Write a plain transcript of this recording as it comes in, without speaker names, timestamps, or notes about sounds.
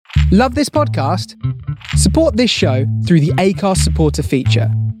Love this podcast? Support this show through the Acast supporter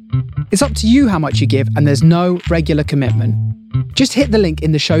feature. It's up to you how much you give, and there's no regular commitment. Just hit the link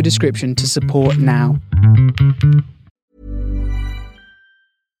in the show description to support now.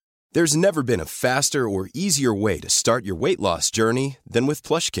 There's never been a faster or easier way to start your weight loss journey than with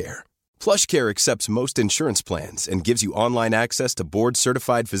PlushCare. PlushCare accepts most insurance plans and gives you online access to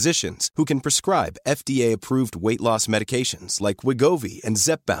board-certified physicians who can prescribe FDA-approved weight loss medications like Wegovy and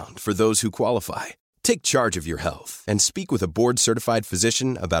Zepbound for those who qualify. Take charge of your health and speak with a board-certified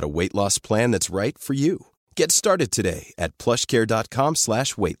physician about a weight loss plan that's right for you. Get started today at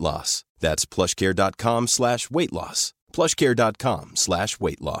plushcare.com/weight-loss. That's plushcare.com/weight-loss.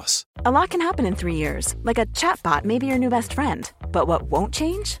 plushcare.com/weight-loss. A lot can happen in 3 years, like a chatbot may be your new best friend. But what won't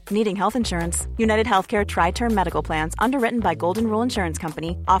change? Needing health insurance. United Healthcare Tri-Term Medical Plans, underwritten by Golden Rule Insurance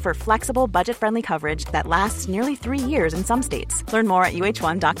Company, offer flexible, budget-friendly coverage that lasts nearly 3 years in some states. Learn more at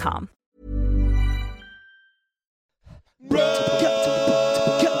uh1.com.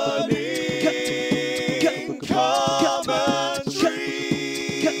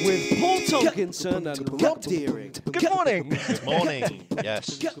 With Paul Tomkinson and Rob Deering. Good morning. Good morning.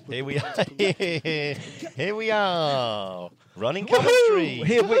 Yes. Here we are. Here we are. Running commentary.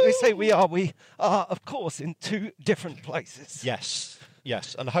 Here we say we are, of course, in two different places. Yes.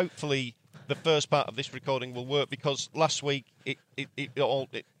 Yes. And hopefully the first part of this recording will work, because last week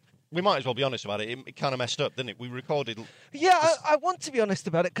we might as well be honest about it. It kind of messed up, didn't it? We recorded... Yeah, I want to be honest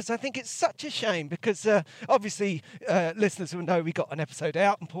about it, because I think it's such a shame, because obviously listeners will know we got an episode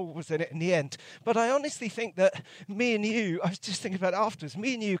out and Paul was in it in the end. But I honestly think that me and you, I was just thinking about it afterwards,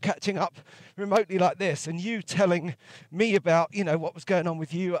 me and you catching up remotely like this and you telling me about, what was going on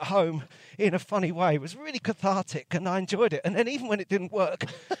with you at home in a funny way was really cathartic, and I enjoyed it. And then even when it didn't work,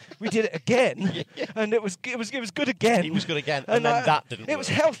 we did it again, and it was good again. It was good again, and then that didn't work. It was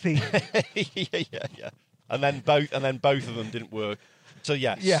healthy. yeah. And then both of them didn't work. So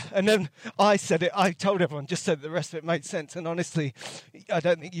yes. Yeah, and then I said it. I told everyone just so that the rest of it made sense. And honestly, I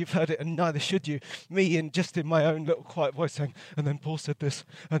don't think you've heard it, and neither should you. Me in my own little quiet voice saying, and then Paul said this,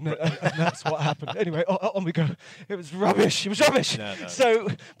 and that's what happened. Anyway, on we go. It was rubbish. No. So,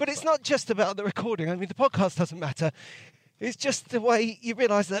 but it's not just about the recording. I mean, the podcast doesn't matter. It's just the way you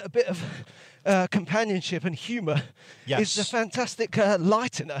realise that a bit of companionship and humour is a fantastic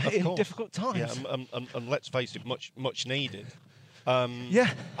lightener in difficult times. Yeah, and let's face it, much needed. Yeah.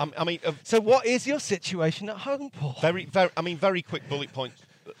 I mean, so what is your situation at home, Paul? Very quick bullet points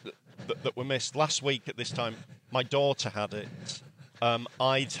that were missed last week at this time. My daughter had it.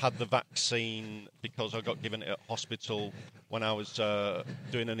 I'd had the vaccine because I got given it at hospital when I was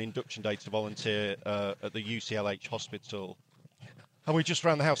doing an induction day to volunteer at the UCLH hospital. And we just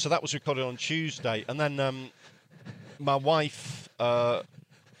ran the house. So that was recorded on Tuesday. And then my wife...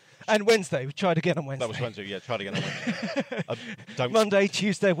 and Wednesday. We tried again on Wednesday. That was Wednesday, yeah. Tried again on Wednesday. Monday,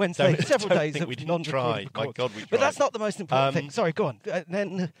 Tuesday, Wednesday. Several days think of we didn't non-recorded try. My God, we tried. But that's not the most important thing. Sorry, go on. And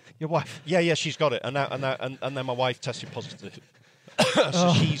then your wife. Yeah, she's got it. And then my wife tested positive.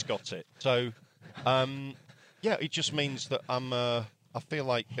 So she's got it. So, it just means that I feel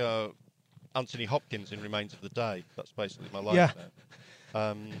like Anthony Hopkins in Remains of the Day. That's basically my life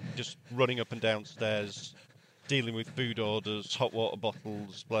now. Just running up and downstairs, dealing with food orders, hot water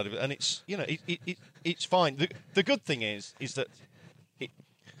bottles, and it's it's fine. The good thing is that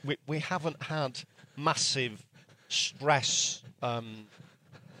we haven't had massive stress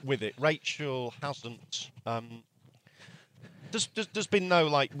with it. Rachel hasn't. There's been no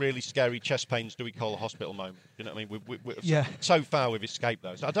really scary chest pains do we call a hospital moment. You know what I mean? So far we've escaped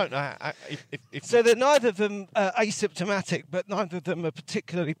those. I don't know if so that neither of them are asymptomatic, but neither of them are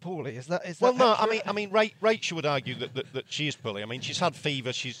particularly poorly. Is that well? No, accurate? I mean, Rachel would argue that she is poorly. I mean, she's had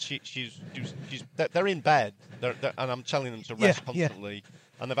fever. They're in bed, and I'm telling them to rest constantly. Yeah.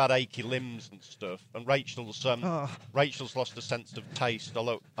 And they've had achy limbs and stuff. And Rachel's lost a sense of taste,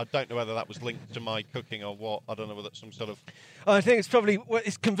 although I don't know whether that was linked to my cooking or what. I don't know whether it's some sort of... I think it's probably...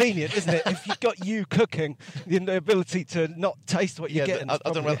 it's convenient, isn't it? If you've got you cooking, the ability to not taste what you're getting. I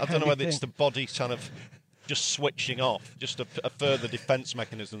don't know whether it's the body kind of just switching off, just a further defence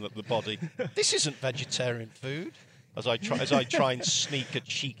mechanism that the body... This isn't vegetarian food. As I try and sneak a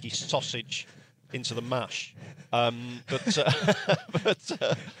cheeky sausage into the mash. No,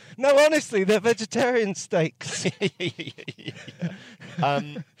 honestly, they're vegetarian steaks.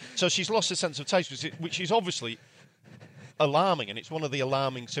 So she's lost a sense of taste, which is obviously alarming, and it's one of the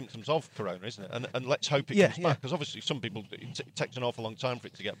alarming symptoms of corona, isn't it? And let's hope it comes back, because obviously some people, it takes an awful long time for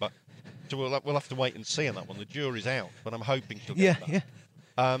it to get back. So we'll have to wait and see on that one. The jury's out, but I'm hoping she'll get back.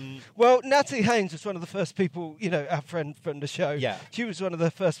 Well, Natalie Haynes was one of the first people, our friend from the show. Yeah. She was one of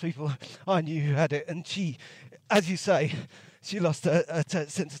the first people I knew who had it. And she, as you say, she lost her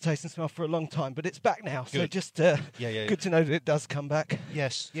sense of taste and smell for a long time, but it's back now. So Good. just good to know that it does come back.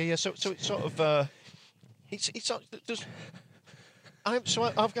 Yes, yeah. So it's sort of there's. I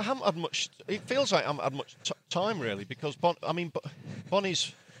haven't had much. It feels like I haven't had much time really because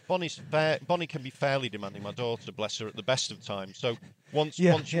Bonnie's Bonnie can be fairly demanding. My daughter, bless her, at the best of times. So once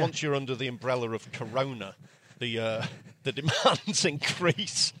you're under the umbrella of Corona, the demands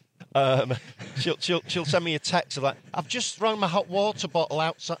increase. She'll send me a text of like, I've just thrown my hot water bottle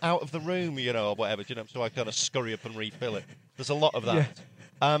out of the room, or whatever, so I kind of scurry up and refill it. There's a lot of that.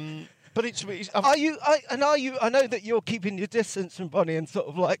 Yeah. But it's I know that you're keeping your distance from Bonnie and sort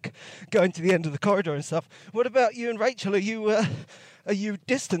of like going to the end of the corridor and stuff. What about you and Rachel? Are you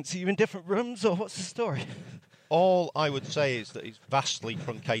distant? Are you in different rooms, or what's the story? All I would say is that it's vastly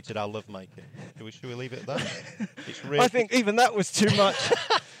truncated our lovemaking. Should we leave it at that? It's really, I think even that was too much.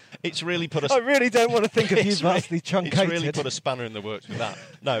 It's really put us. I really don't want to think of you vastly truncated. It's really put a spanner in the works with that.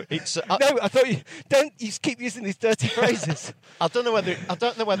 No, it's. No, I thought you don't. You keep using these dirty phrases. I don't know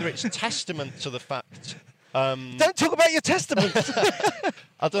whether it's a testament to the fact. Don't talk about your testaments.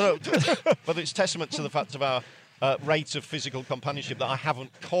 I don't know whether it's testament to the fact of our rate of physical companionship that I haven't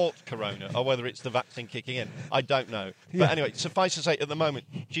caught Corona, or whether it's the vaccine kicking in. I don't know. Yeah. But anyway, suffice to say, at the moment,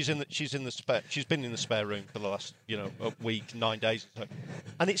 she's been in the spare room for the last a week, 9 days or so,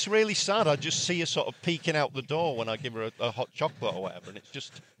 and it's really sad. I just see her sort of peeking out the door when I give her a hot chocolate or whatever, and it's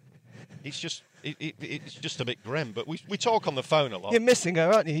just a bit grim. But we talk on the phone a lot. You're missing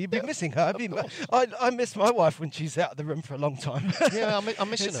her, aren't you? You've been missing her. I miss my wife when she's out of the room for a long time. Yeah, I'm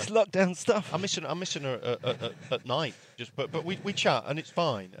missing her. It's lockdown stuff. I'm missing her at night. But we chat and it's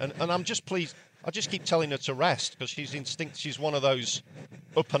fine. And I'm just pleased. I just keep telling her to rest because she's one of those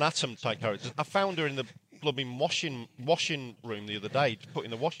up and atom type characters. I found her in the blooming washing room the other day,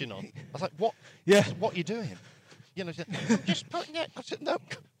 putting the washing on. I was like, what? Yeah. What are you doing? I'm just putting it. I said, no.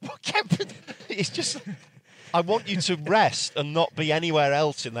 It's just. I want you to rest and not be anywhere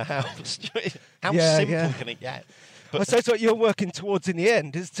else in the house. How simple can it get? But so that's what you're working towards in the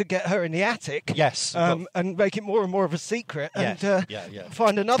end, is to get her in the attic. Yes. And make it more and more of a secret. Yes. And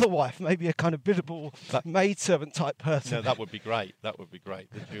find another wife, maybe a kind of biddable maidservant type person. No, that would be great. That's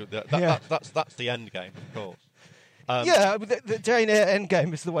the end game, of course. The Jane Eyre end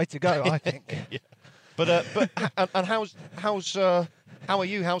game is the way to go, I think. Yeah. But how are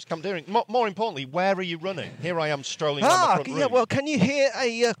you? How's Camp Deering? More importantly, where are you running? Here I am strolling down the front room. Yeah. Well, can you hear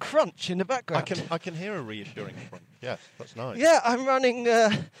a crunch in the background? I can hear a reassuring crunch. Yes, that's nice. Yeah, I'm running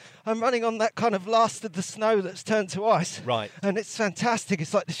on that kind of last of the snow that's turned to ice. Right. And it's fantastic.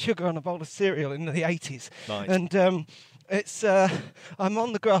 It's like the sugar on a bowl of cereal in the 80s. Nice. And it's I'm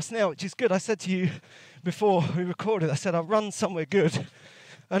on the grass now, which is good. I said to you before we recorded, I said I'll run somewhere good.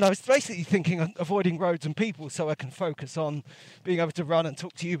 And I was basically thinking of avoiding roads and people so I can focus on being able to run and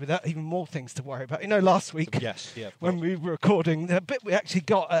talk to you without even more things to worry about. Last week when we were recording, the bit we actually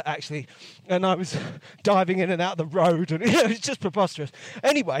got, and I was diving in and out of the road, and it's just preposterous.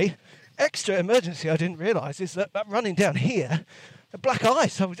 Anyway, extra emergency I didn't realise is that running down here, black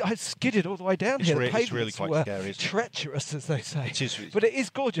ice. I skidded all the way down here. It's really quite scary. Treacherous, as they say. It is. But it is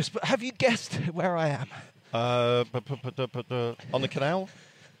gorgeous. But have you guessed where I am? On the canal?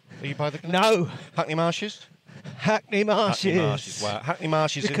 Are you by the canal? No. Hackney Marshes? Hackney Marshes. Wow. Hackney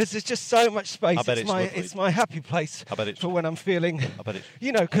Marshes. Because there's just so much space. I bet it's my happy place for when I'm feeling. I bet it's.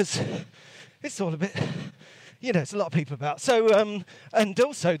 Because it's all a bit. It's a lot of people about. So, and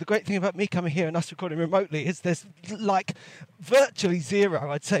also the great thing about me coming here and us recording remotely is there's like virtually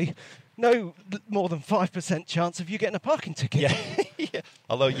zero, I'd say, no more than 5% chance of you getting a parking ticket. Yeah.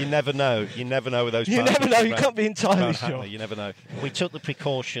 Although you never know. You never know with those. You never know. You can't be entirely sure. You never know. We took the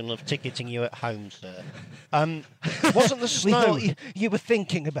precaution of ticketing you at home, sir. Wasn't the snow? You were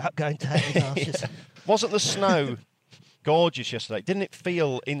thinking about going to Hackney Marshes. Wasn't the snow gorgeous yesterday? Didn't it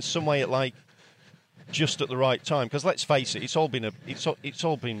feel in some way like just at the right time? Because let's face it, it's all been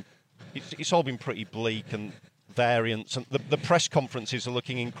pretty bleak and variants, and the press conferences are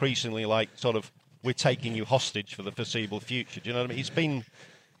looking increasingly like sort of we're taking you hostage for the foreseeable future. Do you know what I mean?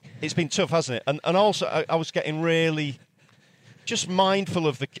 It's been tough, hasn't it? And also I was getting really just mindful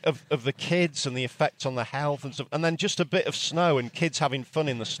of the kids and the effect on the health and stuff. And then just a bit of snow and kids having fun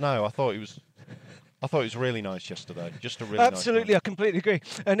in the snow. I thought it was really nice yesterday. Just a really Absolutely, nice I completely agree.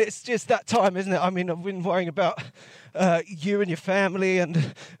 And it's just that time, isn't it? I mean, I've been worrying about you and your family,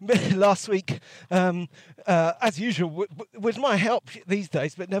 and last week, as usual, with my help these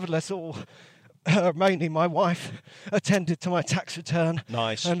days, but nevertheless all mainly my wife attended to my tax return.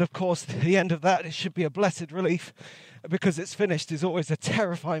 Nice. And of course, the end of that, it should be a blessed relief, because it's finished, is always a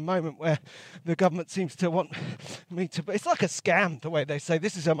terrifying moment where the government seems to want me to. It's like a scam, the way they say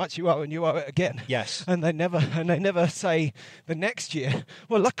this is how much you owe and you owe it again. Yes. And they never say the next year.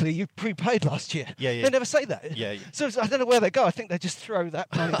 Well, luckily you prepaid last year. Yeah. They never say that. Yeah. So I don't know where they go. I think they just throw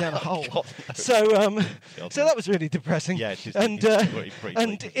that money down a hole. God, no. So that was really depressing. Yeah, it is. And It's pretty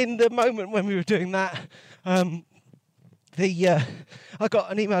and bleak. in the moment when we were doing that, I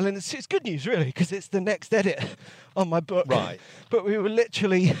got an email, and it's good news really, because it's the next edit on my book. Right. But we were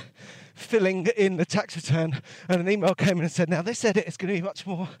literally filling in the tax return, and an email came in and said, now this edit is going to be much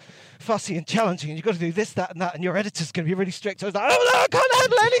more fussy and challenging, and you've got to do this, that and that, and your editor's going to be really strict. I was like, oh no, I can't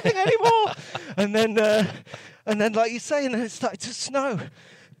handle anything anymore. and then like you say, and then it started to snow.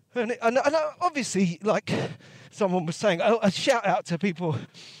 And obviously, like someone was saying, a shout out to people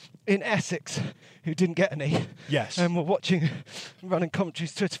in Essex who didn't get any. Yes. And were watching, running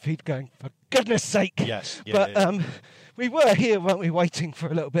commentary's Twitter feed going, for goodness sake. Yes. Yeah, But yeah. we were here, weren't we, waiting for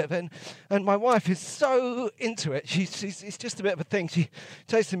a little bit of it. And my wife is so into it. It's just a bit of a thing. She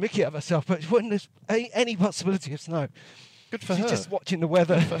takes the mickey out of herself. But when there's any possibility of snow, Good for she's her. just watching the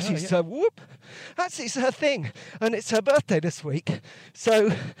weather. for her, She's yeah. whoop. It's her thing. And it's her birthday this week.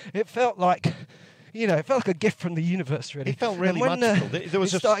 So it felt like, it felt like a gift from the universe, really. It felt really and when, magical. There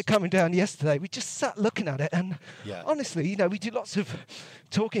was it a started coming down yesterday, we just sat looking at it. And Yeah. honestly, we do lots of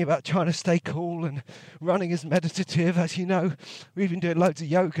talking about trying to stay cool and running is meditative. As you know, we've been doing loads of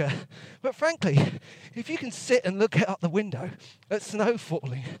yoga. But frankly, if you can sit and look out the window at snow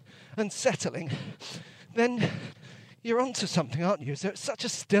falling and settling, then you're onto something, aren't you? There's such a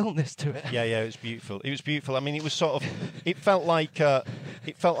stillness to it. Yeah, it was beautiful. It was beautiful. I mean, it was sort of, it felt like a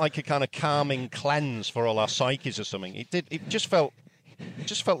kind of calming cleanse for all our psyches or something. It just felt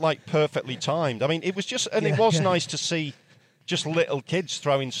like perfectly timed. I mean, it was just, and it was nice to see just little kids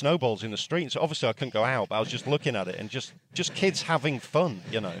throwing snowballs in the streets. Obviously, I couldn't go out, but I was just looking at it and just kids having fun,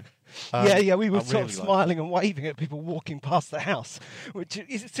 We were I sort of really liked smiling and waving at people walking past the house, which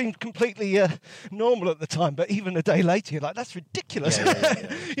it seemed completely normal at the time. But even a day later, you're like, that's ridiculous.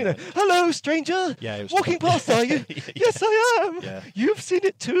 Yeah. Hello, stranger. Yeah, it was walking past, are you? Yeah. Yes, I am. Yeah. You've seen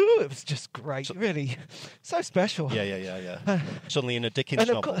it too. It was just great, really, so special. Yeah. Suddenly in a Dickens and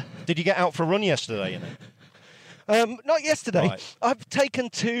of novel. course- Did you get out for a run yesterday in it? Not yesterday. Right. I've taken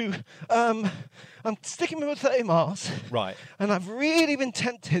to. I'm sticking with 30 miles. Right. And I've really been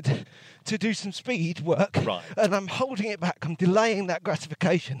tempted to do some speed work. Right. And I'm holding it back. I'm delaying that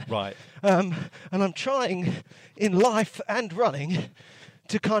gratification. Right. And I'm trying in life and running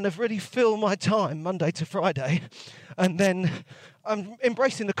to kind of really fill my time Monday to Friday. And then I'm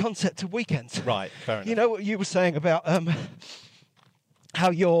embracing the concept of weekends. Right, fair enough. You know what you were saying about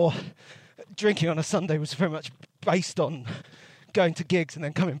how your drinking on a Sunday was very much based on going to gigs and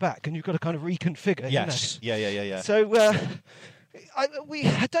then coming back, and you've got to kind of reconfigure. Yes. Yeah. So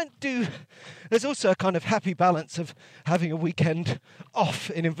I don't do. There's also a kind of happy balance of having a weekend off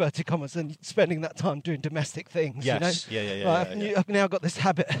in inverted commas and spending that time doing domestic things. Yes. Yeah. I've now got this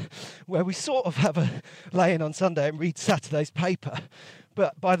habit where we sort of have a lay-in on Sunday and read Saturday's paper,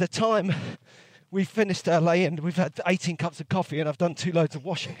 but by the time we've finished our lay-in, we've had 18 cups of coffee and I've done 2 loads of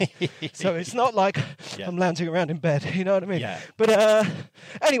washing. So it's not like I'm lounging around in bed, you know what I mean? Yeah. But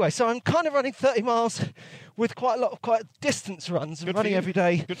anyway, so I'm kind of running 30 miles with quite a lot of quite distance runs. I'm Good for running you. every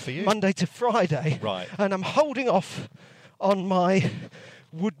day, Good for you. Monday to Friday. Right. And I'm holding off on my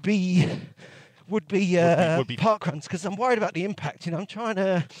would-be Would-be- park runs because I'm worried about the impact. I'm trying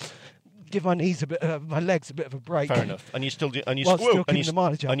to give my knees my legs a bit of a break. Fair enough. And you still do, While still keeping the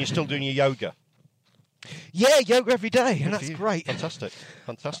mileage up. and you're still doing your yoga. Yeah, yoga every day, and Good that's for you. great. Fantastic.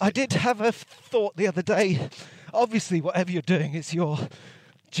 I did have a thought the other day. Obviously, whatever you're doing, it's your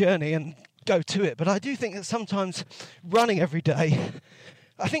journey and go to it. But I do think that sometimes running every day,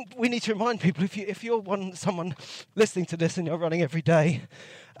 I think we need to remind people if you're someone listening to this and you're running every day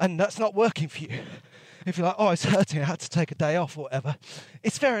and that's not working for you, if you're like, oh, it's hurting, I had to take a day off or whatever,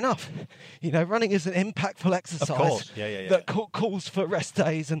 it's fair enough. Running is an impactful exercise Of course. Yeah. that calls for rest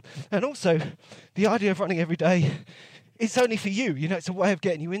days. And also, the idea of running every day, it's only for you. It's a way of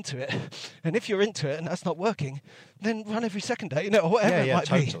getting you into it. And if you're into it and that's not working, then run every second day, or whatever it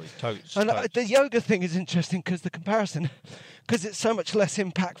might be. Totes. And the yoga thing is interesting because the comparison, because it's so much less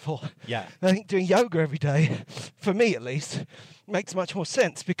impactful. Yeah. I think doing yoga every day, for me at least, makes much more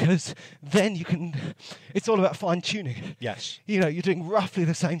sense because then it's all about fine tuning. Yes. You're doing roughly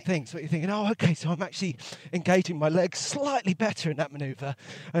the same thing. So you're thinking, okay, so I'm actually engaging my legs slightly better in that maneuver.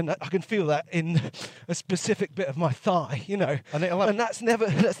 And I can feel that in a specific bit of my thigh, And that's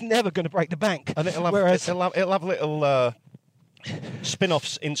never going to break the bank. And it'll have little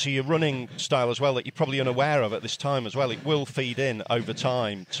spin-offs into your running style as well that you're probably unaware of at this time as well. It will feed in over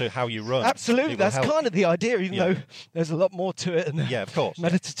time to how you run. Absolutely, that's kind of the idea, even though there's a lot more to it, and of course,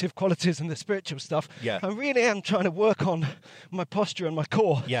 meditative qualities and the spiritual stuff. Yeah. I really am trying to work on my posture and my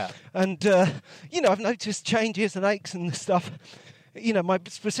core. Yeah. And I've noticed changes and aches and stuff.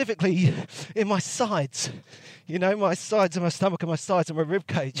 Specifically in my sides. My sides and my stomach and my sides and my rib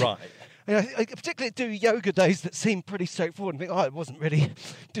cage. Right. I particularly do yoga days that seem pretty straightforward and think,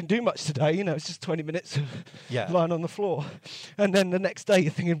 didn't do much today, it's just 20 minutes of lying on the floor. And then the next day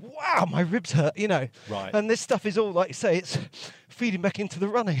you're thinking, wow, my ribs hurt, Right. And this stuff is all, like you say, it's feeding back into the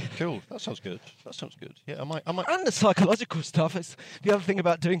running. Cool, that sounds good. Yeah, I might. And the psychological stuff, it's the other thing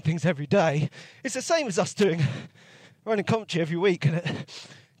about doing things every day. It's the same as us running commentary every week, and it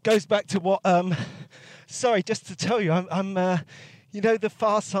goes back to what, sorry, just to tell you, I'm the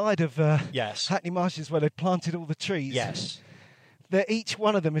far side of Hackney Marshes where they planted all the trees. Yes. Each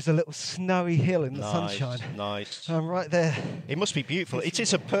one of them is a little snowy hill in the sunshine. Nice. I'm right there. It must be beautiful. It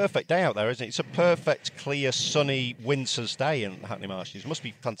is a perfect day out there, isn't it? It's a perfect, clear, sunny winter's day in Hackney Marshes. It must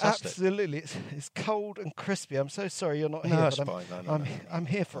be fantastic. Absolutely. It's cold and crispy. I'm so sorry you're not here. No, that's fine. No. I'm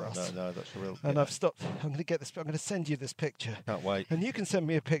here for us. No, that's real. And I've stopped. I'm going to get this. I'm going to send you this picture. Can't wait. And you can send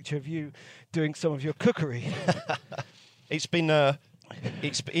me a picture of you doing some of your cookery. It's been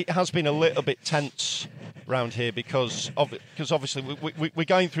it has been a little bit tense round here because obviously we're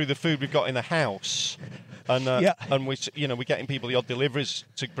going through the food we've got in the house, and we're getting people the odd deliveries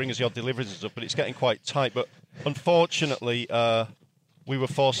to bring us the odd deliveries and stuff, but it's getting quite tight. But unfortunately, we were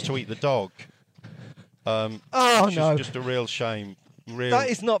forced to eat the dog. Which is just a real shame. That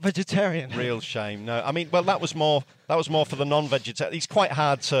is not vegetarian. Real shame. No, I mean, well, that was more for the non-vegetarian. It's quite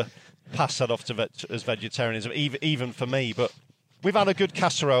hard to pass that off as vegetarianism, even for me. But we've had a good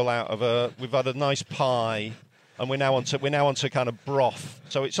casserole out of we've had a nice pie, and we're now onto kind of broth.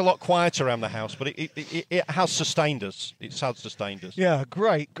 So it's a lot quieter around the house, but it has sustained us. It has sustained us. Yeah,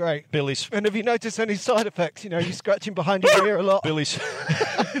 great. Billy's. And have you noticed any side effects? You're scratching behind your ear a lot.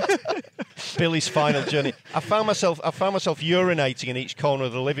 Billy's final journey. I found myself urinating in each corner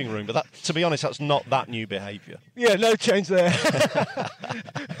of the living room, but that, to be honest, that's not that new behaviour. Yeah, no change there.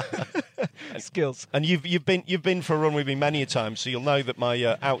 Skills. And you've been for a run with me many a time, so you'll know that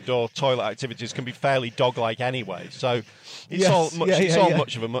my outdoor toilet activities can be fairly dog-like anyway. So it's all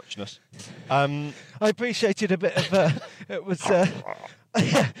much of a muchness. I appreciated a bit of it was.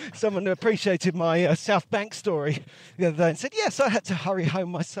 Someone appreciated my South Bank story the other day and said, yes, I had to hurry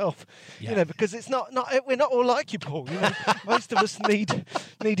home myself, because it's not we're not all like you, Paul. Most of us need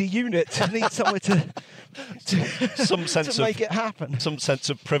a unit, need somewhere to make it happen. Some sense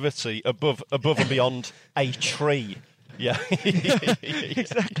of privacy above and beyond a tree. Yeah,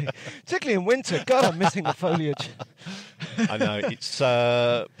 exactly. Particularly in winter. God, I'm missing the foliage. I know it's,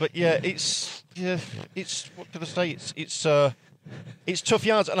 but it's what can I say? It's tough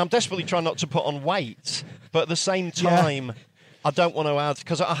yards, and I'm desperately trying not to put on weight, but at the same time, I don't want to add,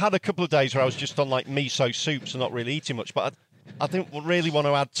 because I had a couple of days where I was just on like miso soups and not really eating much, but I didn't really want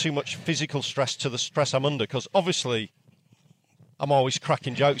to add too much physical stress to the stress I'm under, because obviously I'm always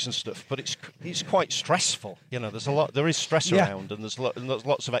cracking jokes and stuff, but it's quite stressful. There is stress around, and there's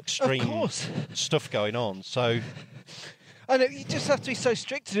lots of extreme stuff going on. So. And you just have to be so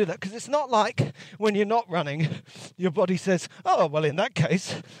strict to do that, because it's not like when you're not running, your body says, oh, well, in that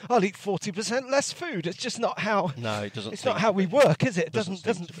case, I'll eat 40% less food. It's just not how... No, it doesn't. It's not how we work, is it? It doesn't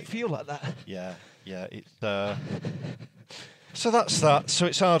feel like that. Yeah. It's... So that's that. So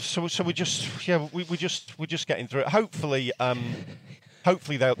it's hard. So we're just getting through it. Hopefully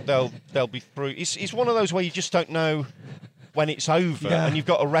they'll be through. It's one of those where you just don't know when it's over, and you've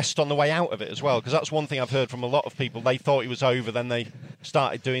got to rest on the way out of it as well, because that's one thing I've heard from a lot of people. They thought it was over, then they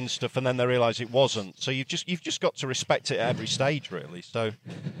started doing stuff, and then they realised it wasn't. So you've just got to respect it at every stage, really. So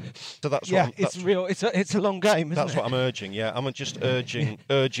that's it's real. It's a long game. That's what I'm urging. Yeah, I'm just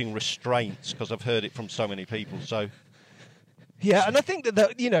urging restraints, because I've heard it from so many people. So. Yeah, and I think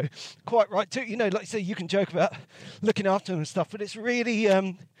that quite right too. Like you say, you can joke about looking after them and stuff, but it's really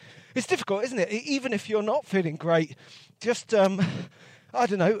it's difficult, isn't it? Even if you're not feeling great, just I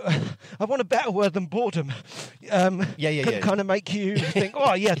don't know. I want a better word than boredom. Can kind of make you think,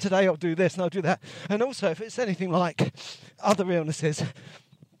 oh, yeah, today I'll do this and I'll do that. And also, if it's anything like other illnesses,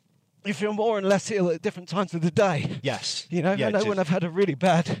 you feel more and less ill at different times of the day. Yes. You know, Yeah, I know it when is. I've had a really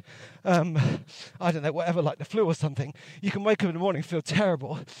bad, I don't know, whatever, like the flu or something, you can wake up in the morning, feel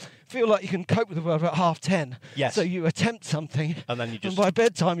terrible, feel like you can cope with the world about 10:30. Yes. So you attempt something. And then you just... by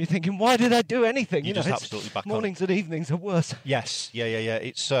bedtime, you're thinking, why did I do anything? You're You know, just it's absolutely back on. mornings and evenings are worse. Yes, yeah.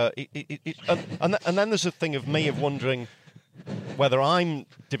 It's and then there's a thing of me of wondering whether I'm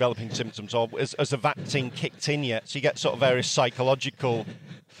developing symptoms or has the vaccine kicked in yet. So you get sort of various psychological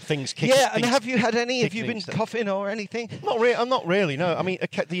things kicking. Yeah, and have you had any? Have you been kicking coughing or anything? Not really. I'm not really. No, I mean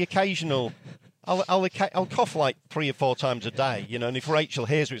the occasional. I'll cough like 3 or 4 times a day, you know. And if Rachel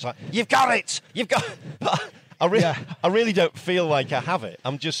hears me, it's like, "You've got it, you've got." But I really don't feel like I have it.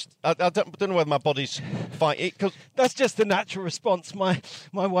 I'm just, I don't know whether my body's fighting it. Cause That's just the natural response. My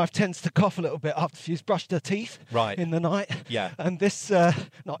wife tends to cough a little bit after she's brushed her teeth Right. in the night. Yeah. And this,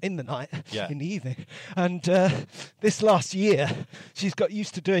 not in the night, Yeah. in the evening. And this last year, she's got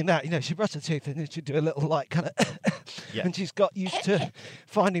used to doing that. You know, she brushed her teeth and then she'd do a little like kind of, Yeah. and she's got used to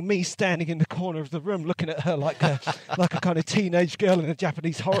finding me standing in the corner of the room looking at her like a kind of teenage girl in a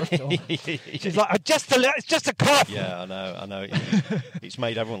Japanese horror film. She's like, it's just a cough. Yeah, I know. It's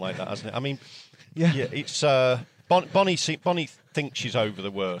made everyone like that, hasn't it? I mean, Yeah. it's Bonnie thinks she's over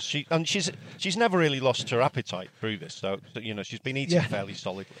the worst. She's never really lost her appetite through this, so you know she's been eating fairly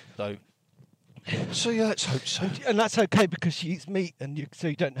solidly. So yeah, let's hope so. And that's okay because she eats meat, and so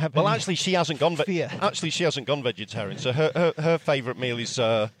you don't have. Well, any actually, she hasn't gone. fear. Actually, she hasn't gone vegetarian. So her favourite meal is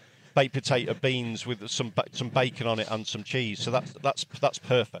baked potato beans with some bacon on it and some cheese. So that's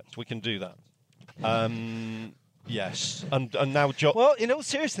perfect. We can do that. Yes, and now Well, in all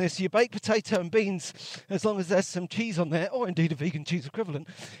seriousness, your baked potato and beans, as long as there's some cheese on there, or indeed a vegan cheese equivalent,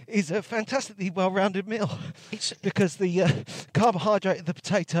 is a fantastically well-rounded meal. It's because the carbohydrate of the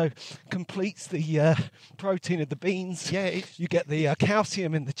potato completes the protein of the beans. Yeah, you get the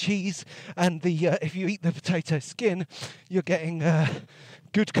calcium in the cheese, and if you eat the potato skin, you're getting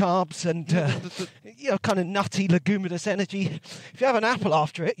good carbs and kind of nutty, leguminous energy. If you have an apple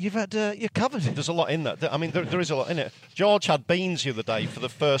after it, you're covered. There's a lot in that. I mean, there is a lot in it. George had beans the other day for the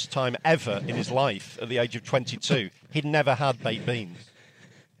first time ever in his life at the age of 22. He'd never had baked beans.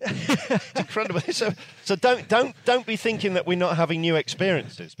 It's incredible. So don't be thinking that we're not having new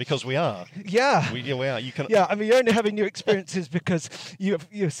experiences, because we are. Yeah. We are. You can. Yeah, I mean, you're only having new experiences because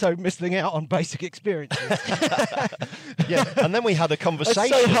you're so missing out on basic experiences. Yeah, and then we had a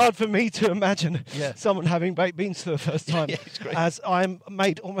conversation. It's so hard for me to imagine Yeah. someone having baked beans for the first time, Yeah, it's great. as I'm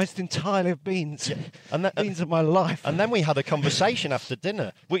made almost entirely of beans. Yeah. And beans of my life. And then we had a conversation after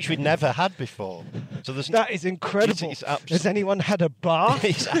dinner, which we'd never had before. So That is incredible. It's Has anyone had a bath?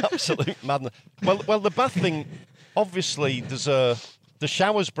 It's absolute madness. Well, the bath thing, obviously, the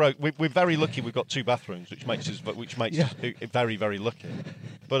showers broke. We're very lucky. We've got 2 bathrooms, which makes us very, very lucky.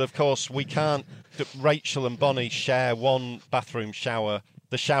 But of course, we can't. Rachel and Bonnie share one bathroom shower.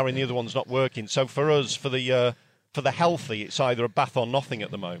 The shower in the other one's not working. So for us, for the healthy, it's either a bath or nothing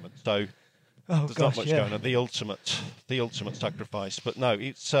at the moment. So there's not much going on. The ultimate sacrifice. But no,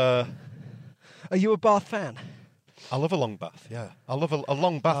 it's. Are you a bath fan? I love a long bath. Yeah, I love a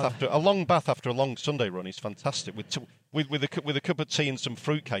long bath after a long Sunday run is fantastic with a cup of tea and some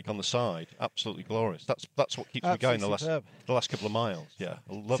fruitcake on the side. Absolutely glorious. That's what keeps me going the last couple of miles. Yeah,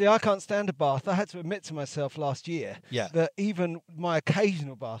 See, I can't stand a bath. I had to admit to myself last year Yeah. that even my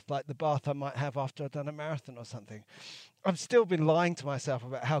occasional bath, like the bath I might have after I've done a marathon or something, I've still been lying to myself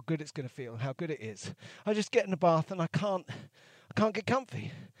about how good it's going to feel and how good it is. I just get in the bath and I can't get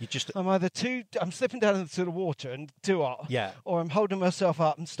comfy. I'm slipping down into the water and too hot. Yeah. Or I'm holding myself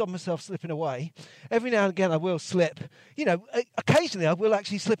up and stop myself slipping away. Every now and again I will slip. You know, occasionally I will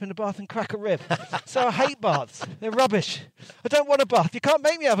actually slip in the bath and crack a rib. So I hate baths. They're rubbish. I don't want a bath. You can't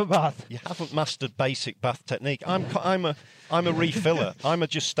make me have a bath. You haven't mastered basic bath technique. I'm a refiller. I'm a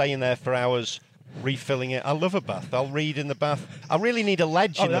just stay in there for hours, refilling it. I love a bath. I'll read in the bath. I really need a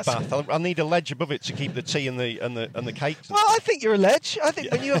ledge in the bath. I need a ledge above it to keep the tea and the cakes. Well, I think you're a ledge. I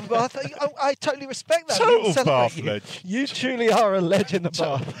think when you have a bath, I totally respect that. Total bath you. ledge. You truly are a ledge in the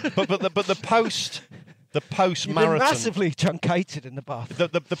bath. but the post You've been marathon massively truncated in the bath.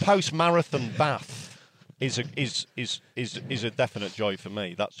 the post marathon bath is a definite joy for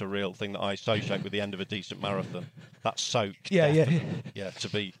me. That's a real thing that I associate with the end of a decent marathon. That's soaked. Yeah. To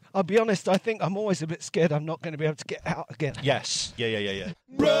be. I'll be honest, I think I'm always a bit scared I'm not going to be able to get out again. Yes. Yeah.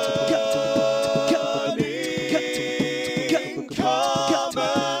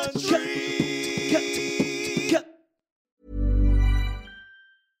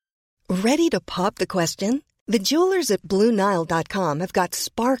 Ready to pop the question? The jewelers at BlueNile.com have got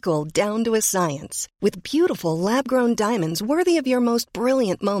sparkle down to a science with beautiful lab-grown diamonds worthy of your most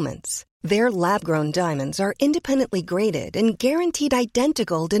brilliant moments. Their lab-grown diamonds are independently graded and guaranteed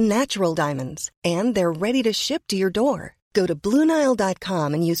identical to natural diamonds, and they're ready to ship to your door. Go to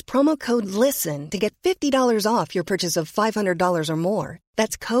BlueNile.com and use promo code LISTEN to get $50 off your purchase of $500 or more.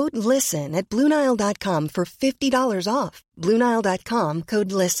 That's code LISTEN at BlueNile.com for $50 off. BlueNile.com,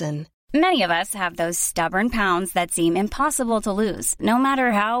 code LISTEN. Many of us have those stubborn pounds that seem impossible to lose, no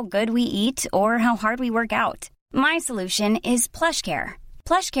matter how good we eat or how hard we work out. My solution is PlushCare.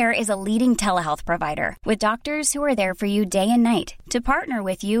 PlushCare is a leading telehealth provider with doctors who are there for you day and night to partner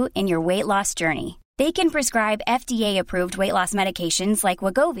with you in your weight loss journey. They can prescribe FDA-approved weight loss medications like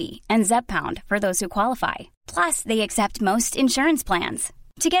Wegovy and Zepbound for those who qualify. Plus, they accept most insurance plans.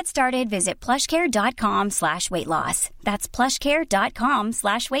 To get started, visit plushcare.com/weight loss. That's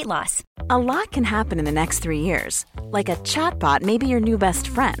plushcare.com/weight loss. A lot can happen in the next 3 years. Like a chatbot may be your new best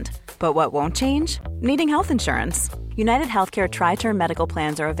friend. But what won't change? Needing health insurance. United Healthcare Tri-Term Medical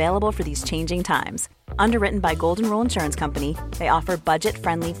Plans are available for these changing times. Underwritten by Golden Rule Insurance Company, they offer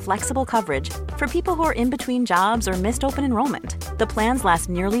budget-friendly, flexible coverage for people who are in between jobs or missed open enrollment. The plans last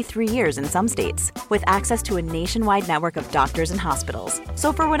nearly 3 years in some states, with access to a nationwide network of doctors and hospitals.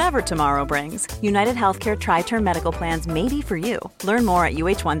 So for whatever tomorrow brings, United Healthcare Tri-Term Medical Plans may be for you. Learn more at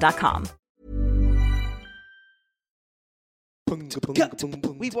uh1.com.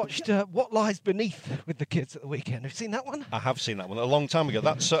 We watched What Lies Beneath with the kids at the weekend. Have you seen that one? I have seen that one a long time ago.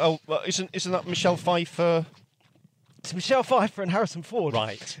 That's isn't that Michelle Pfeiffer? It's Michelle Pfeiffer and Harrison Ford.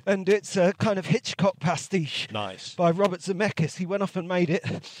 Right. And it's a kind of Hitchcock pastiche. Nice. By Robert Zemeckis. He went off and made it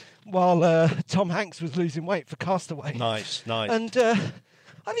while Tom Hanks was losing weight for Castaway. Nice. And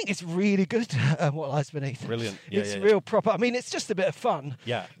I think it's really good, What Lies Beneath. Brilliant. It's real proper. I mean, it's just a bit of fun.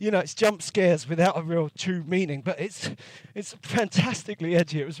 Yeah. You know, it's jump scares without a real true meaning, but it's fantastically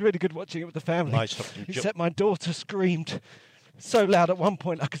edgy. It was really good watching it with the family. Nice stuff. Except my daughter screamed so loud at one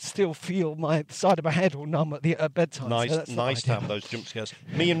point I could still feel the side of my head all numb at bedtime. Nice to have those jump scares.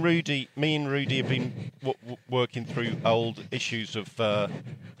 Me and Rudy have been working through old issues of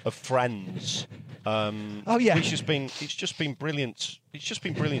Friends. Oh yeah, it's just been brilliant. It's just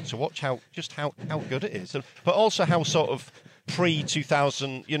been brilliant to watch how good it is, but also how sort of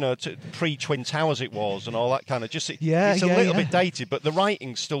pre-2000, pre-Twin Towers it was, and all that kind of. It's a little bit dated, but the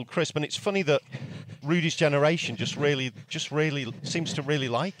writing's still crisp, and it's funny that Rudy's generation just really seems to really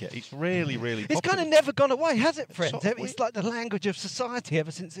like it. It's really popular. It's kind of never gone away, has it, Friends? It's like the language of society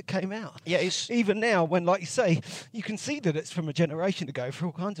ever since it came out. Yeah, it's even now when, like you say, you can see that it's from a generation ago for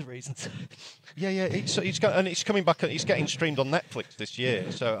all kinds of reasons. Yeah. It's coming back. It's getting streamed on Netflix this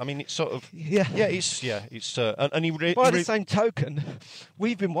year. So I mean, it's sort of By the same token,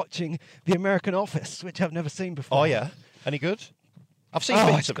 we've been watching The American Office, which I've never seen before. Oh yeah, any good? I've seen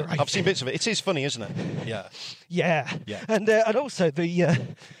bits of it. I've seen bits of it. It is funny, isn't it? Yeah. And also the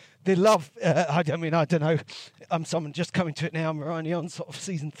love. I don't know. I'm someone just coming to it now. We're only on sort of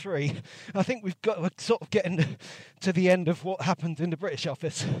season 3. I think we're sort of getting to the end of what happened in the British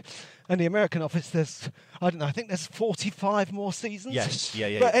Office and the American Office. I think there's 45 more seasons. Yes,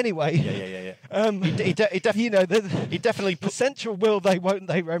 yeah. But anyway, He definitely the central will they won't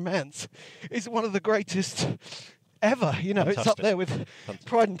they romance is one of the greatest ever. It's up there with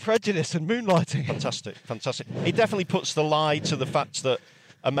Pride and Prejudice and Moonlighting. Fantastic. It definitely puts the lie to the fact that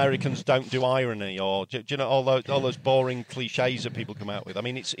Americans don't do irony, or do you know all those boring cliches that people come out with. I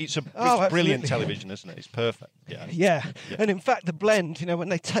mean, it's brilliant television, isn't it? It's perfect. Yeah. And in fact, the blend, when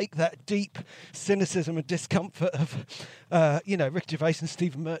they take that deep cynicism and discomfort of, Rick Gervais and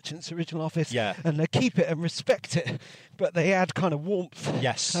Stephen Merchant's original Office, and they keep it and respect it, but they add kind of warmth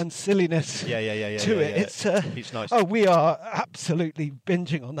and silliness to it. It's nice. Oh, we are absolutely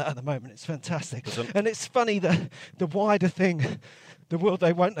binging on that at the moment. It's fantastic. And it's funny that the wider thing, the will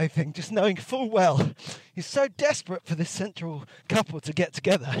they won't they thing, just knowing full well he's so desperate for this central couple to get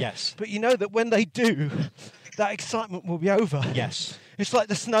together. Yes. But you know that when they do, that excitement will be over. Yes. It's like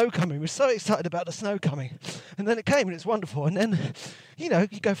the snow coming. We're so excited about the snow coming. And then it came and it's wonderful. And then, you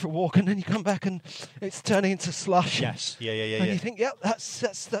go for a walk and then you come back and it's turning into slush. Yes. Yeah. And you think,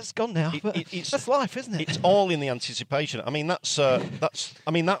 that's gone now. But that's life, isn't it? It's all in the anticipation. I mean, that's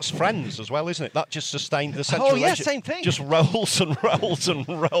Friends as well, isn't it? That just sustained the central relationship. Same thing. Just rolls and rolls and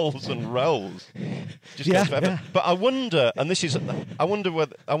rolls and rolls. Just goes forever. Yeah. But I wonder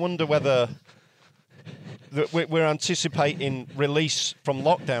whether that we're anticipating release from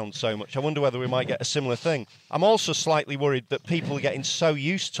lockdown so much. I wonder whether we might get a similar thing. I'm also slightly worried that people are getting so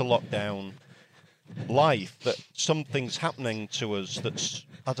used to lockdown life that something's happening to us that's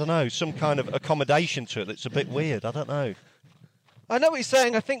I don't know, some kind of accommodation to it that's a bit weird. I don't know. I know what you're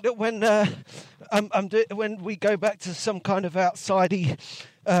saying. I think that when we go back to some kind of outsidey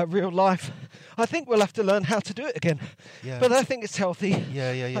real life, I think we'll have to learn how to do it again. Yeah. But I think it's healthy.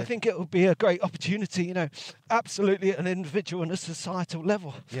 Yeah. I think it will be a great opportunity, absolutely at an individual and a societal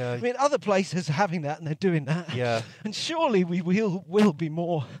level. Yeah. I mean, other places are having that and they're doing that. Yeah. And surely we will be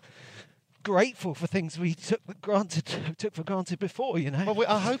more grateful for things we took for granted before, Well,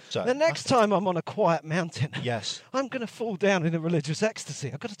 I hope so. The next time I'm on a quiet mountain, Yes. I'm going to fall down in a religious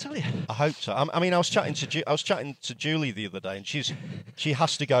ecstasy. I've got to tell you. I hope so. I mean, I was chatting to Julie the other day, and she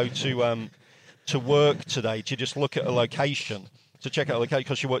has to go to work today to just look at a location, to check out a location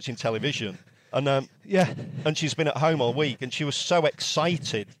because she works in television, and and she's been at home all week, and she was so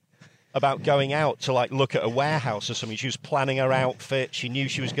excited about going out to look at a warehouse or something. She was planning her outfit. She knew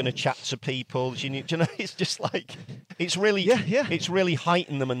she was going to chat to people. She knew, it's just it's really, it's really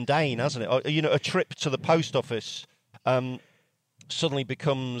heightened the mundane, hasn't it? Or, a trip to the post office suddenly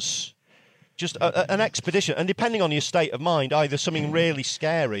becomes just an expedition. And depending on your state of mind, either something really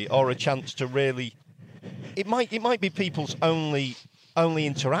scary or a chance to really, it might be people's only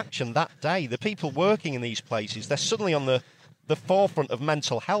interaction that day. The people working in these places, they're suddenly on the forefront of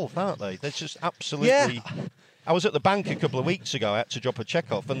mental health, aren't they? They're just absolutely... Yeah. I was at the bank a couple of weeks ago. I had to drop a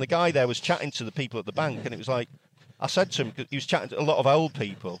check off, and the guy there was chatting to the people at the bank, and it was like, I said to him, because he was chatting to a lot of old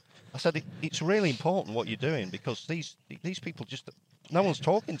people, I said, it's really important what you're doing, because these people just... No one's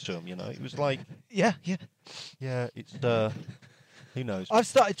talking to them, It was like... Yeah. Yeah, it's... who knows? I've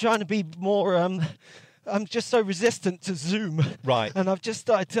started trying to be more... I'm just so resistant to Zoom. Right. And I've just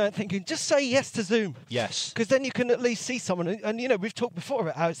started thinking, just say yes to Zoom. Yes. Because then you can at least see someone. And, we've talked before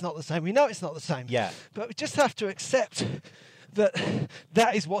about how it's not the same. We know it's not the same. Yeah. But we just have to accept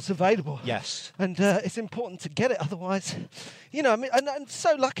that is what's available. Yes. And it's important to get it. Otherwise, and I'm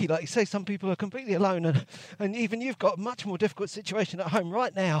so lucky, like you say, some people are completely alone. And even you've got a much more difficult situation at home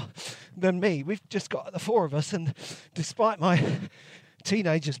right now than me. We've just got the four of us. And despite my...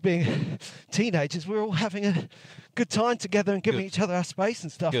 teenagers being teenagers, we're all having a good time together and giving each other our space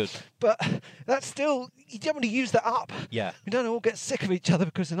and stuff. Good. But that's still, you don't want to use that up. Yeah. We don't all get sick of each other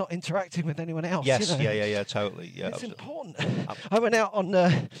because they're not interacting with anyone else. Yes, yeah, totally. Yeah, it's important. I went out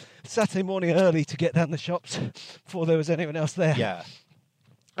on Saturday morning early to get down the shops before there was anyone else there. Yeah.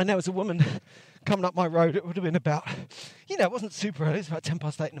 And there was a woman coming up my road. It would have been about, it wasn't super early. It was about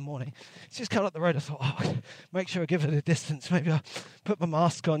 8:10 in the morning. She's just coming up the road. I thought, make sure I give her the distance. Maybe I'll put my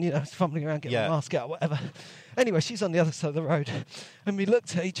mask on, fumbling around, get my mask out, whatever. Anyway, she's on the other side of the road. And we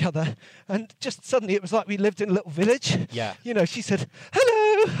looked at each other. And just suddenly it was like we lived in a little village. Yeah. She said,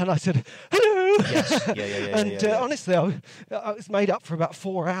 hello. And I said, hello. Yes. Yeah. And honestly, I was made up for about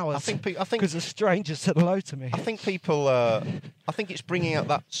 4 hours. I think because a stranger said hello to me. I think people... I think it's bringing out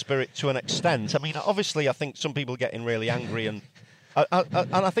that spirit to an extent. I mean, obviously, I think some people are getting really angry, and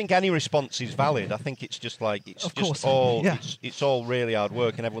I think any response is valid. I think it's just it's all really hard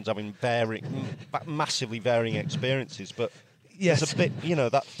work, and everyone's having massively varying experiences. But yes, there's a bit,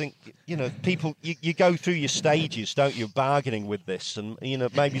 that thing, people, you go through your stages, don't you, bargaining with this, and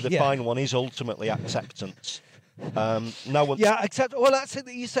maybe the final one is ultimately acceptance. No one. Yeah, well, that's it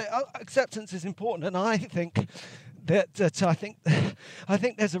that you say. Acceptance is important, and I think. I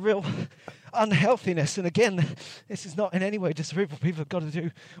think there's a real unhealthiness, and again, this is not in any way disapproval. People have got to do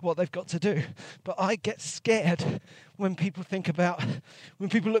what they've got to do, but I get scared when people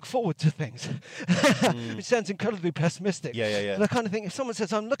look forward to things, which sounds incredibly pessimistic. Yeah. And I kind of think if someone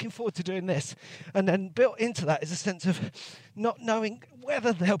says, I'm looking forward to doing this, and then built into that is a sense of not knowing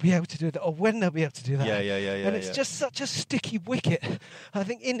whether they'll be able to do that or when they'll be able to do that. Yeah. And it's just such a sticky wicket. I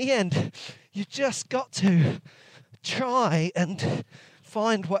think in the end, you just got to try and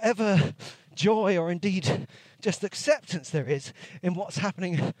find whatever joy or indeed just acceptance there is in what's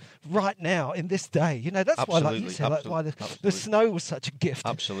happening right now in this day. That's absolutely, why, like you said, why the snow was such a gift.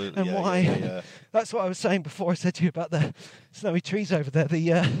 Absolutely. And why that's what I was saying before I said to you about the snowy trees over there.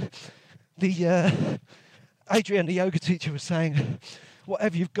 Adrian, the yoga teacher, was saying,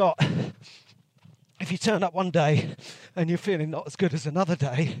 whatever you've got, if you turn up one day and you're feeling not as good as another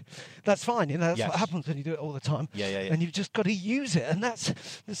day, that's fine. That's what happens when you do it all the time. Yeah. And you've just got to use it. And that's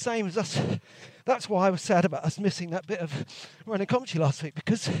the same as us. That's why I was sad about us missing that bit of running commentary last week,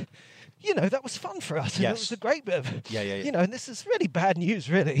 because, that was fun for us. And it was a great bit of, and this is really bad news,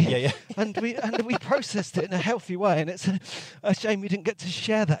 really. Yeah. and we processed it in a healthy way. And it's a shame we didn't get to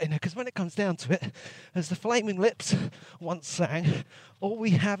share that, because when it comes down to it, as the Flaming Lips once sang, all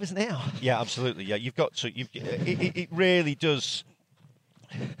we have is now. Yeah, absolutely. Yeah, you've got to. It really does.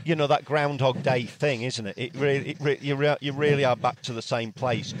 that Groundhog Day thing, isn't it? You really are back to the same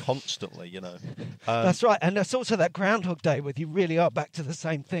place constantly, That's right, and it's also that Groundhog Day where you really are back to the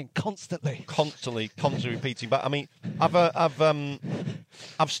same thing constantly repeating. But I mean,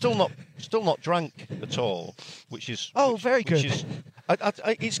 I've still not drank at all, which is very good. Which is,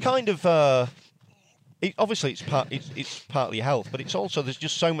 it's kind of. Obviously, it's partly health, but it's also there's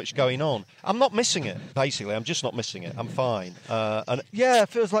just so much going on. I'm not missing it. Basically, I'm just not missing it. I'm fine. It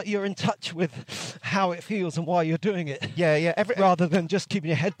feels like you're in touch with how it feels and why you're doing it. Yeah. Rather than just keeping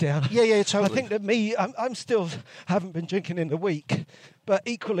your head down. Yeah, totally. I think that I'm still haven't been drinking in the week, but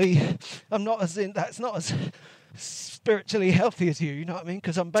equally, that's not as spiritually healthy as you know what I mean?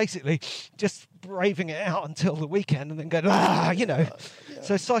 Because I'm basically just braving it out until the weekend and then going, Yeah.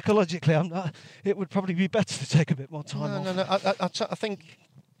 So psychologically, I'm not. It would probably be better to take a bit more time off. No. I think,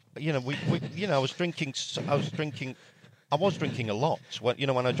 I was drinking a lot.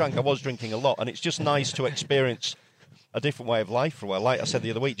 When I drank, I was drinking a lot, and it's just nice to experience a different way of life for a while. Like I said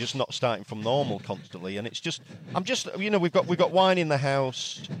the other week, just not starting from normal constantly. And we've got wine in the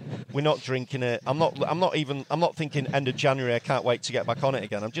house. We're not drinking it. I'm not thinking end of January. I can't wait to get back on it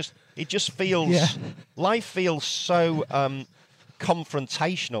again. It just feels, life feels so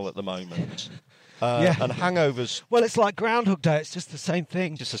confrontational at the moment. And hangovers. Well, it's like Groundhog Day. It's just the same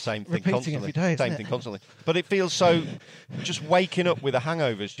thing. Just the same thing repeating constantly. Every day. Same thing constantly. But it feels so. Just waking up with a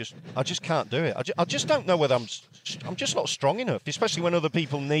hangover is just. I just can't do it. I just don't know whether I'm just not strong enough, especially when other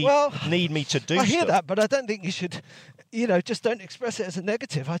people need me to do. I hear stuff. that, but I don't think you should. Just don't express it as a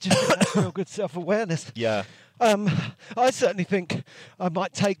negative. I just think that's real good self-awareness. Yeah. I certainly think I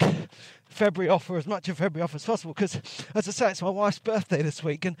might take February off, or as much of February off as possible, because, as I say, it's my wife's birthday this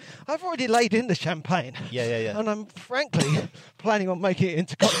week, and I've already laid in the champagne. Yeah. And I'm frankly planning on making it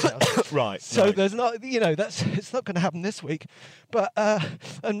into cocktails. Right. So there's not, it's not going to happen this week. But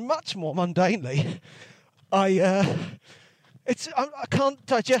and much more mundanely, I can't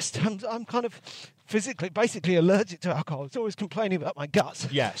digest. I'm kind of basically allergic to alcohol. It's always complaining about my guts.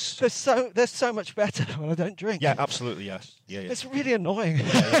 Yes. There's so much better when I don't drink. Yeah, absolutely. Yes. Yeah. It's really annoying.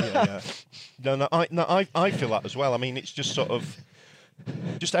 Yeah. No. I feel that as well. I mean, it's just sort of,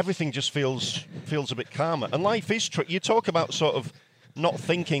 just everything just feels a bit calmer. And life is tricky. You talk about sort of not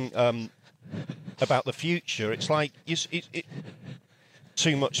thinking about the future. It's like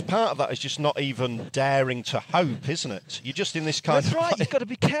too much. Part of that is just not even daring to hope, isn't it? You're just in this kind That's of... right. You've got to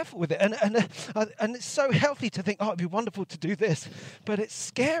be careful with it, and it's so healthy to think, it'd be wonderful to do this, but it's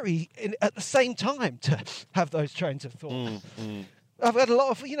scary at the same time to have those trains of thought. I've had a lot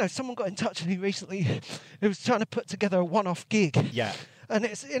of, someone got in touch with me recently who was trying to put together a one-off gig. Yeah. And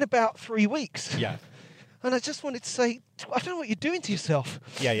it's in about 3 weeks. Yeah. And I just wanted to say, I don't know what you're doing to yourself.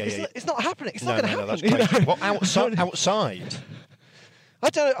 Yeah. It's not happening. It's not going to happen. That's crazy. Well, outside? I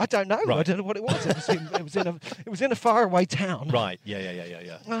don't know. Right. I don't know what it was. It was in a faraway town. Right. Yeah.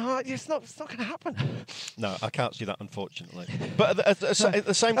 It's not going to happen. No, I can't see that, unfortunately. But at the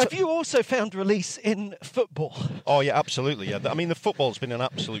same time, have you also found release in football? Oh yeah, absolutely. Yeah. I mean, the football's been an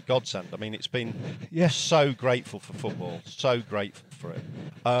absolute godsend. I mean, it's been so grateful for football. So grateful for it.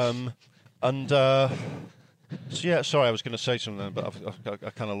 Sorry, I was going to say something, but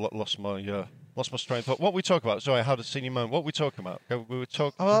I kind of lost my train of thought. What were we talking about? Sorry, I had a senior moment. What were we talking about? We were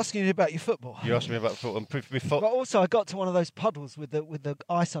talking. I was asking you about your football. You asked me about football. But also, I got to one of those puddles with the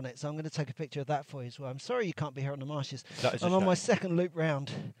ice on it, so I'm going to take a picture of that for you as well. I'm sorry you can't be here on the marshes. I'm on my second loop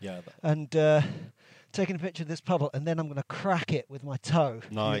round. Yeah. And taking a picture of this puddle, and then I'm going to crack it with my toe.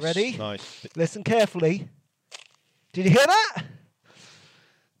 Nice. You ready? Nice. Listen carefully. Did you hear that?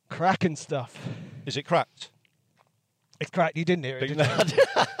 Cracking stuff. Is it cracked? It's cracked. You didn't hear it, did you?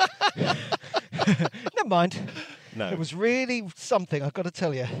 Never mind. No. It was really something, I've got to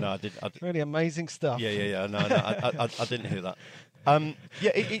tell you. No, I did. Really amazing stuff. Yeah. No, I didn't hear that.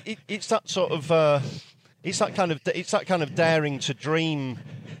 It's that sort of. It's that kind of daring to dream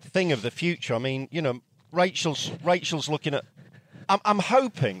thing of the future. I mean, Rachel's looking at. I'm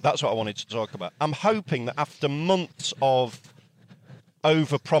hoping that's what I wanted to talk about. I'm hoping that after months of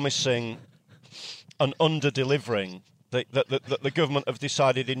over-promising and under-delivering, that the government have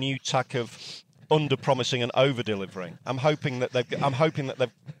decided a new tack of under-promising and over-delivering. I'm hoping that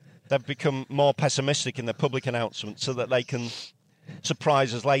they've become more pessimistic in their public announcements so that they can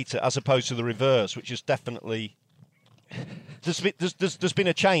surprise us later, as opposed to the reverse, which is definitely. There's been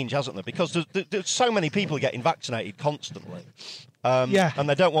a change, hasn't there? Because there's so many people getting vaccinated constantly. And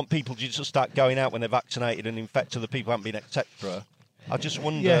they don't want people to just start going out when they're vaccinated and infect other people who haven't been, etc. I just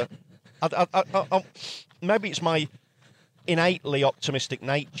wonder. Maybe it's my innately optimistic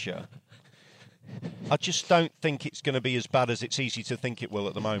nature, I just don't think it's going to be as bad as it's easy to think it will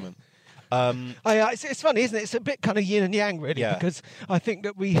at the moment. It's funny, isn't it? It's a bit kind of yin and yang, really, because I think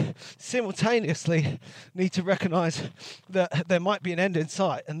that we simultaneously need to recognise that there might be an end in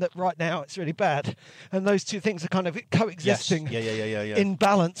sight and that right now it's really bad. And those two things are kind of coexisting in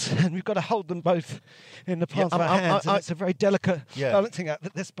balance, and we've got to hold them both in the palms of our hands. And it's a very delicate balancing act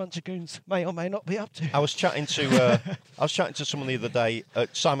that this bunch of goons may or may not be up to. I was chatting to someone the other day,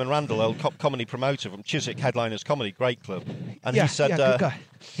 Simon Randall, old comedy promoter from Chiswick Headliners Comedy, great club, and he said good guy.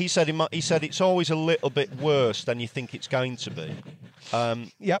 He said it's always a little bit worse than you think it's going to be.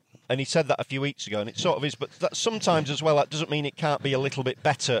 And he said that a few weeks ago, and it sort of is. But that sometimes as well, that doesn't mean it can't be a little bit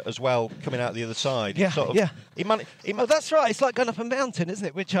better as well coming out the other side. Oh, that's right. It's like going up a mountain, isn't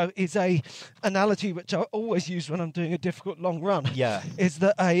it? Which is a analogy which I always use when I'm doing a difficult long run. Yeah. Is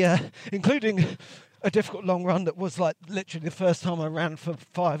that including a difficult long run that was like literally the first time I ran for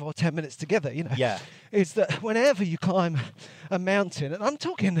 5 or 10 minutes together, you know. Yeah. Is that whenever you climb a mountain, and I'm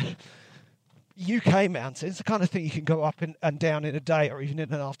talking UK mountains, the kind of thing you can go up and down in a day or even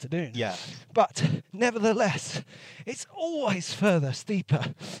in an afternoon. Yeah. But nevertheless, it's always further, steeper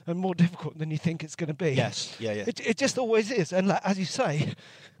and more difficult than you think it's going to be. Yes. Yeah. It just always is. And like, as you say,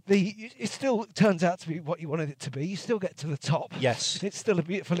 it still turns out to be what you wanted it to be. You still get to the top. Yes. It's still a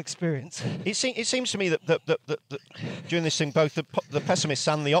beautiful experience. It seems to me that during this thing, both the pessimists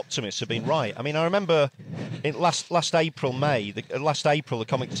and the optimists have been right. I mean, I remember in last April, the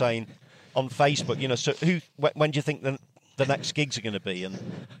comic saying on Facebook, you know, so when do you think the next gigs are going to be? And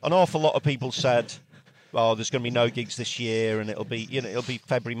an awful lot of people said, oh, there's going to be no gigs this year, and it'll be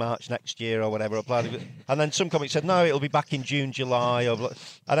February, March next year or whatever. And then some comics said, no, it'll be back in June, July, and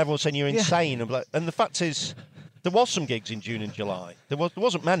everyone was saying you're insane. And the fact is, there was some gigs in June and July. There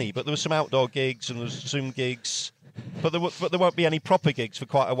wasn't many, but there were some outdoor gigs and there was Zoom gigs. But there won't be any proper gigs for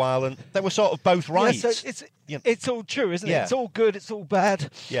quite a while, and they were sort of both right. Yeah, so it's all true, isn't it? It's all good, it's all bad.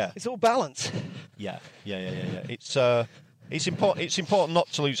 Yeah, it's all balance. Yeah. It's important not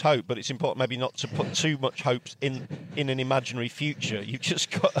to lose hope, but it's important maybe not to put too much hope in an imaginary future. You've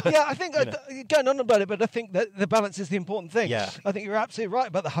just got to, I think going on about it, but I think that the balance is the important thing. Yeah. I think you're absolutely right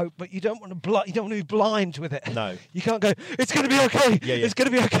about the hope, but you don't want to be blind with it. No. You can't go, it's going to be okay. Yeah. It's going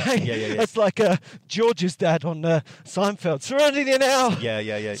to be okay. Yeah. It's like George's dad on Seinfeld. Serenity now.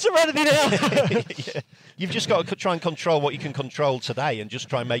 Yeah. Serenity now. Yeah. You've just got to try and control what you can control today and just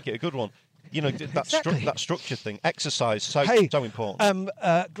try and make it a good one. You know, that structure thing, exercise, so important.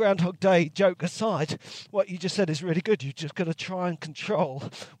 Groundhog Day joke aside, what you just said is really good. You've just got to try and control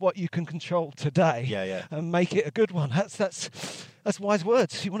what you can control today. Yeah. And make it a good one. That's wise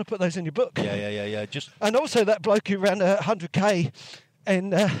words. You want to put those in your book. Yeah. And also that bloke who ran 100k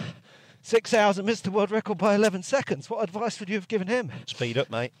in 6 hours and missed the world record by 11 seconds. What advice would you have given him? Speed up,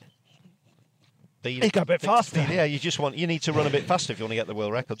 mate. You go a bit faster. Yeah, you need to run a bit faster if you want to get the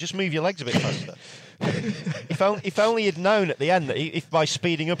world record. Just move your legs a bit faster. If only he'd known at the end that if by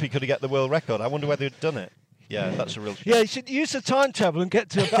speeding up he could have get the world record. I wonder whether he'd done it. Yeah, that's a real shame. Yeah, you should use the timetable and get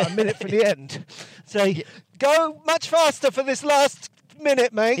to about a minute from the end. Say, go much faster for this last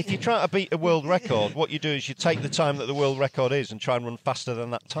minute, mate. If you're trying to beat a world record, what you do is you take the time that the world record is and try and run faster than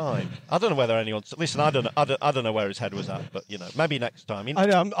that time. I don't know whether anyone's... Listen, I don't know where his head was at, but, you know, maybe next time. I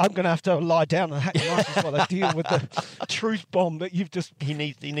know, I'm going to have to lie down and hack your license while I deal with the truth bomb that you've just He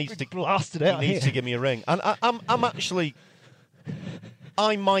needs to blasted out He needs to give me a ring. And I'm actually...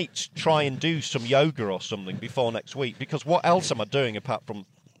 I might try and do some yoga or something before next week, because what else am I doing apart from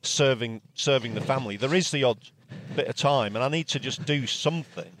serving the family? There is the odd bit of time, and I need to just do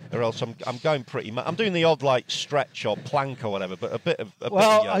something, or else I'm going pretty much. I'm doing the odd like stretch or plank or whatever, but a bit of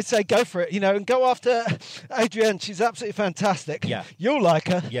I say go for it, you know, and go after Adrienne. She's absolutely fantastic. Yeah, you'll like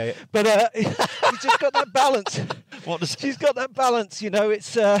her. Yeah. But she's just got that balance. She's got that balance, you know.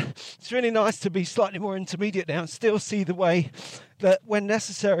 It's really nice to be slightly more intermediate now and still see the way that when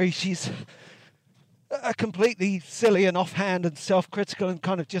necessary she's completely silly and offhand and self-critical and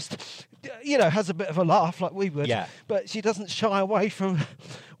kind of just, you know, has a bit of a laugh like we would. Yeah. But she doesn't shy away from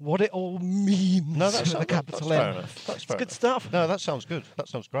what it all means. No, that's with a capital fair M. enough. That's good enough. stuff. No, that sounds good. That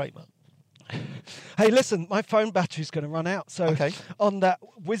sounds great, man. Hey, listen, my phone battery's going to run out. So okay. On that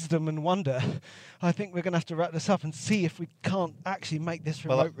wisdom and wonder, I think we're going to have to wrap this up and see if we can't actually make this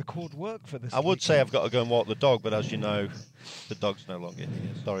remote record work for this I would say I've got to go and walk the dog, but as you know, the dog's no longer here.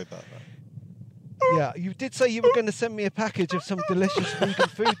 Sorry about that. Yeah, you did say you were going to send me a package of some delicious vegan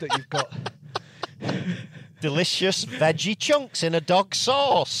food that you've got. Delicious veggie chunks in a dog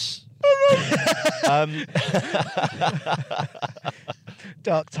sauce.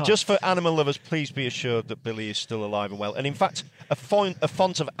 Dark times. Just for animal lovers, please be assured that Billy is still alive and well. And in fact, a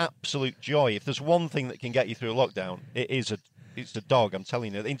font of absolute joy. If there's one thing that can get you through a lockdown, it's the dog, I'm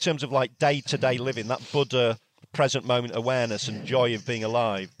telling you. In terms of like day-to-day living, that Buddha present moment awareness and joy of being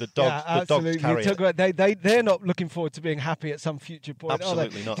alive, the dogs carry it. They're not looking forward to being happy at some future point, Absolutely are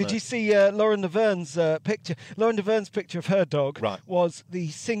they? not. Did no. you see Lauren Laverne's picture? Lauren Laverne's picture of her dog was the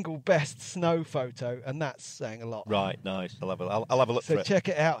single best snow photo, and that's saying a lot. Right, nice. I'll have a look So for it. check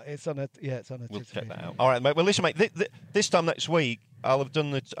it out. It's on a We'll check that out. All right, mate. Well, listen, mate. This time next week, I'll have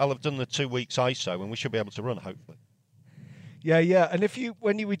done the 2 weeks ISO, and we should be able to run, hopefully. Yeah. And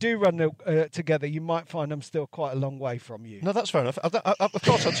when we do run together, you might find I'm still quite a long way from you. No, that's fair enough. Of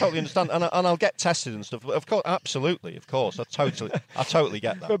course, I totally understand, and I'll get tested and stuff. Of course, absolutely, of course, I totally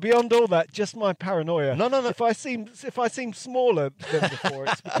get that. But beyond all that, just my paranoia. No. If I seem smaller than before,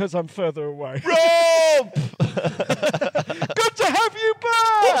 it's because I'm further away. Rob! Good to have you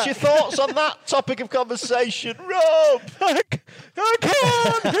back. What's your thoughts on that topic of conversation, Rob? I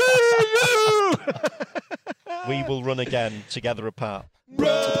can't hear you. We will run again, together apart. With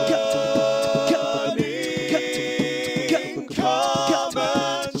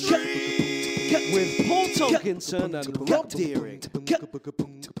Paul Tonkinson and Rob Deering.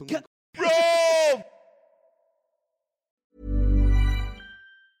 Rob!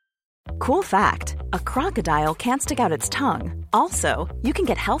 Cool fact, a crocodile can't stick out its tongue. Also, you can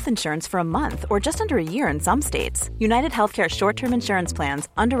get health insurance for a month or just under a year in some states. United Healthcare short-term insurance plans,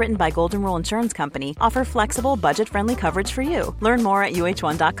 underwritten by Golden Rule Insurance Company, offer flexible, budget-friendly coverage for you. Learn more at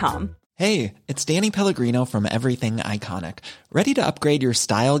UH1.com. Hey, it's Danny Pellegrino from Everything Iconic. Ready to upgrade your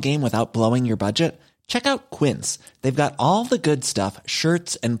style game without blowing your budget? Check out Quince. They've got all the good stuff,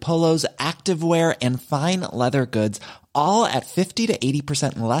 shirts and polos, activewear, and fine leather goods, all at 50 to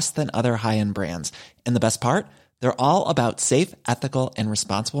 80% less than other high-end brands. And the best part? They're all about safe, ethical, and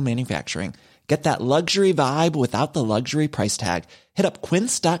responsible manufacturing. Get that luxury vibe without the luxury price tag. Hit up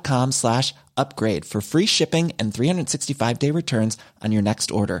quince.com/upgrade for free shipping and 365-day returns on your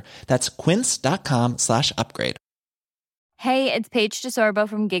next order. That's quince.com/upgrade. Hey, it's Paige DeSorbo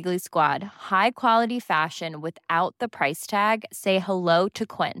from Giggly Squad. High quality fashion without the price tag. Say hello to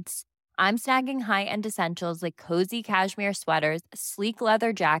Quince. I'm snagging high-end essentials like cozy cashmere sweaters, sleek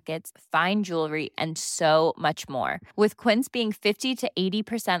leather jackets, fine jewelry, and so much more. With Quince being 50 to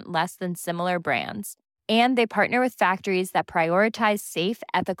 80% less than similar brands. And they partner with factories that prioritize safe,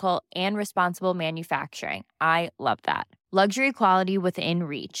 ethical, and responsible manufacturing. I love that. Luxury quality within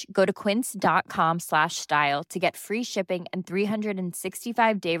reach. Go to quince.com/style to get free shipping and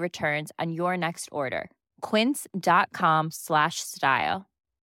 365-day returns on your next order. Quince.com/style.